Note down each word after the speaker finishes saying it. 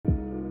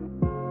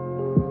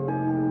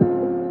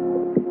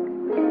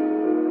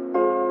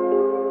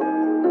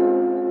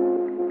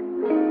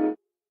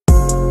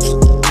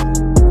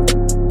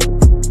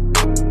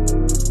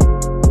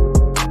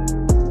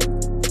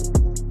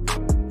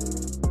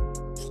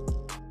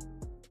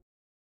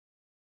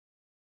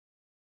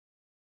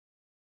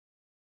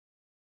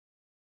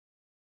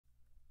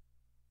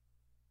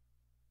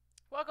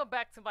Welcome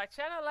back to my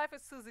channel. Life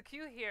is Susie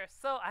Q here.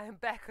 So I am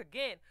back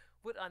again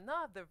with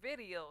another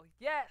video.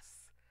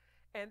 Yes.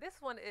 And this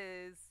one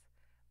is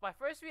my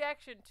first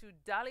reaction to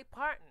Dolly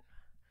Parton.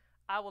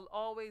 I Will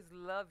Always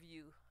Love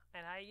You.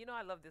 And I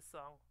love this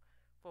song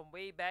from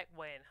way back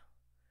when.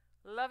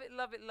 Love it,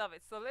 love it, love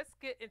it. So let's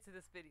get into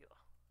this video.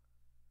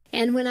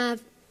 And when I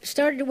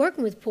started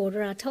working with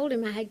Porter, I told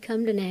him I had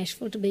come to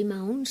Nashville to be my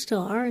own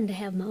star and to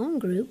have my own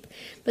group.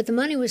 But the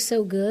money was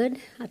so good,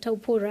 I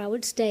told Porter I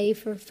would stay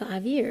for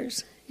 5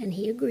 years, and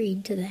he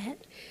agreed to that.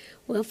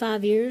 Well,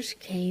 5 years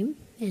came,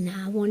 and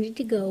I wanted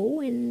to go,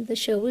 and the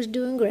show was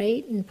doing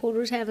great, and Porter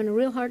was having a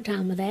real hard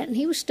time with that, and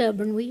he was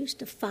stubborn. We used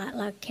to fight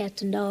like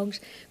cats and dogs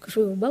because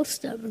we were both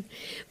stubborn.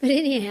 But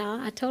anyhow,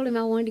 I told him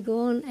I wanted to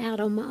go out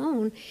on my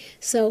own,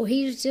 so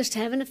he was just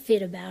having a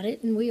fit about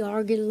it, and we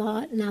argued a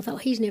lot, and I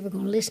thought, he's never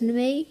going to listen to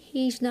me.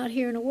 He's not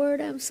hearing a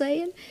word I'm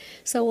saying,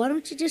 so why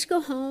don't you just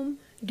go home,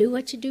 do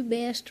what you do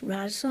best,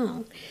 write a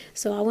song.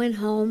 So I went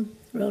home,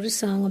 wrote a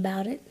song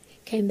about it,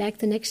 came back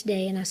the next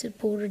day, and I said,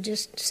 Porter,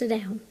 just sit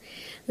down.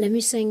 Let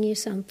me sing you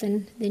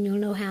something, then you'll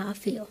know how I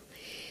feel.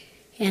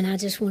 And I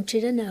just want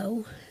you to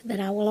know that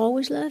I will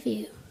always love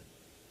you.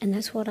 And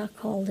that's what I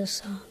call this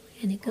song.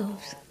 And it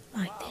goes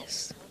like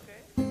this.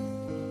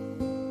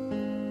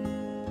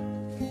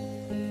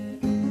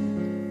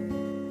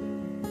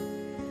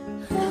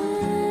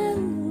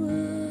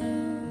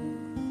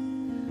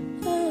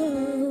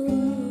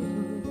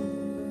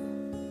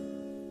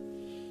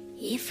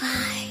 If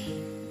I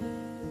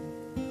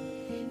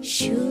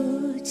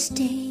should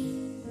stay,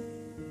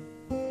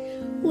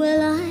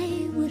 well,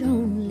 I would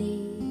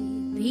only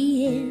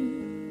be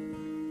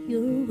in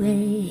your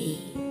way.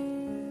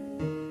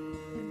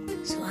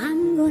 So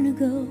I'm gonna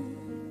go,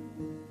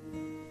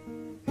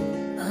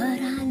 but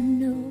I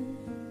know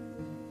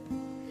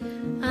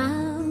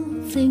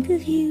I'll think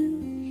of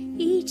you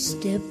each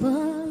step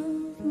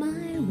of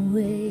my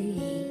way.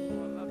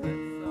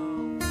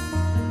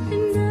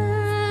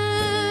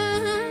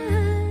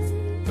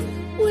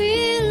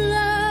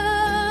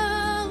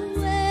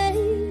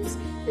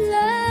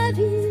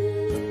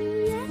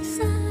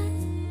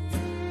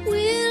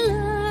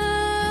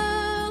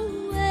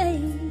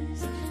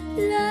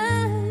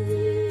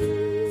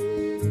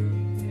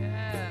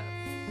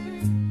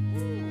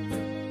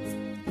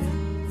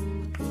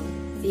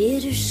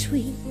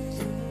 Bittersweet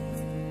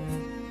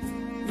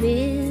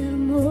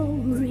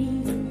memories,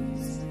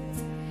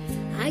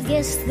 I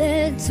guess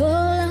that's all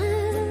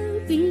I'll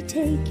be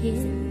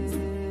taking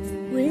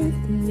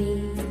with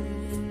me.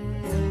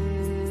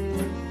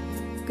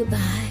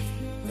 Goodbye,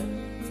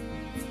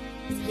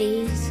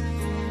 please,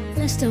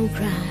 let's don't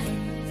cry,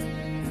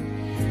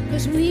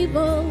 'cause we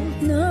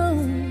both know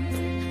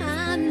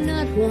I'm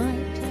not what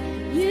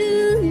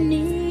you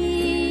need.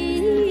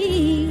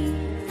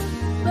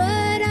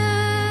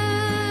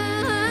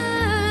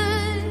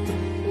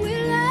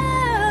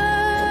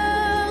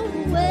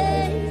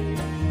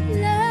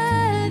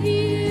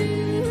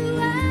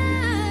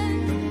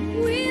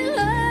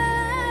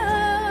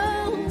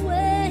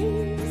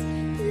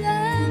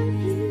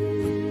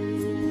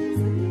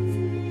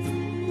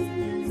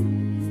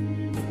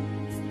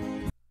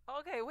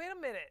 Okay, wait a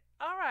minute.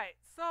 All right,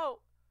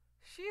 so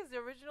she is the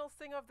original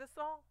singer of this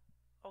song?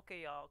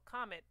 Okay, y'all,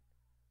 comment.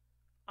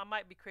 I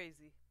might be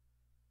crazy.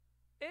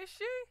 Is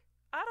she?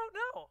 I don't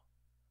know.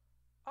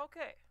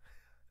 Okay.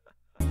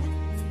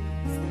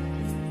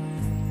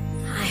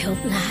 I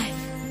hope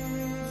life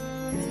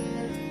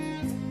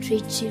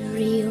treats you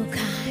real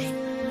kind,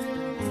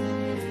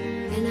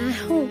 and I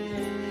hope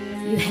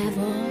you have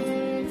all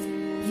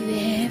you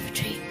ever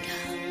dreamed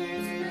of.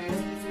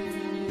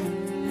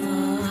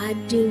 Oh, I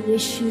do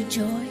wish you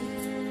joy.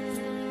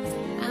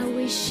 I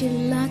wish you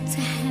lots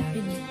of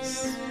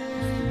happiness,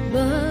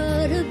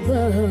 but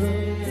above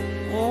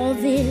all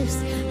this,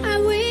 I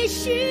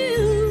wish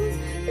you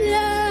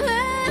love.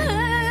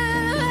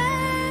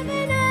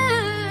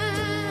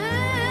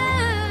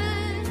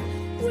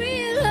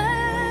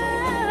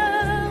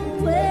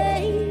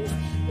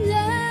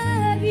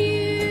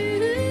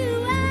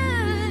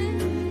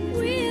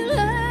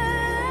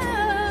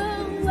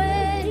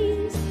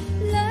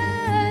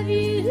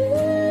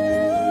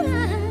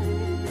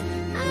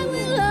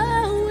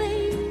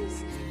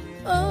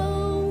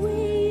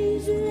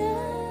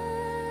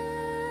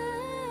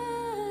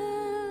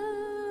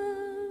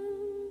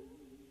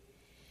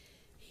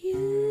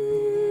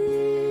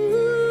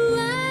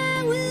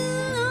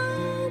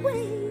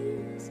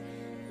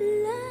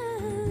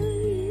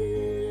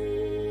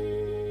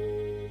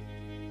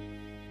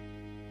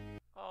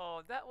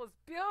 That was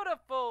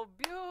beautiful,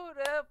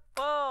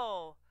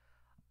 beautiful.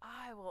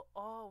 I will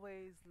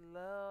always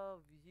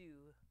love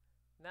you.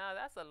 Now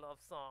that's a love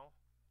song.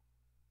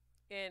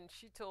 And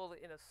she told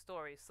it in a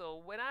story. So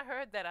when I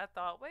heard that, I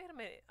thought, wait a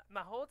minute.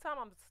 My whole time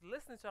I'm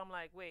listening to it, I'm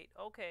like, wait,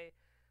 okay.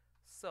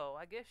 So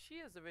I guess she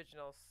is the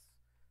original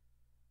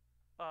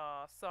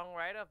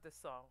songwriter of this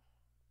song.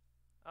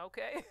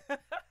 Okay.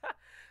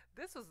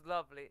 This was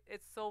lovely.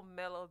 It's so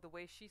mellow the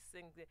way she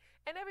sings it.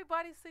 And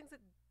everybody sings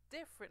it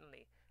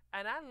differently.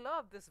 And I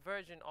love this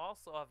version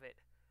also of it.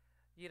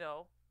 You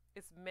know,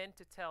 it's meant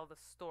to tell the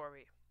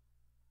story.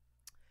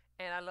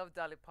 And I love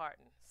Dolly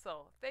Parton.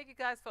 So thank you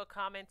guys for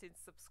commenting,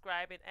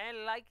 subscribing,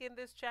 and liking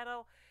this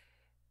channel.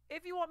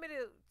 If you want me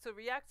to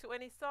react to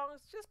any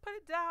songs, just put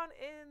it down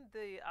in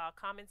the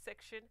comment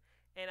section,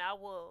 and I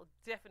will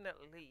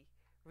definitely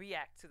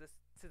react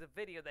to the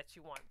video that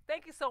you want.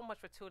 Thank you so much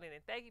for tuning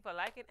in. Thank you for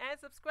liking and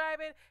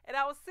subscribing, and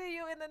I will see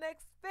you in the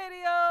next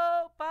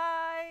video.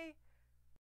 Bye.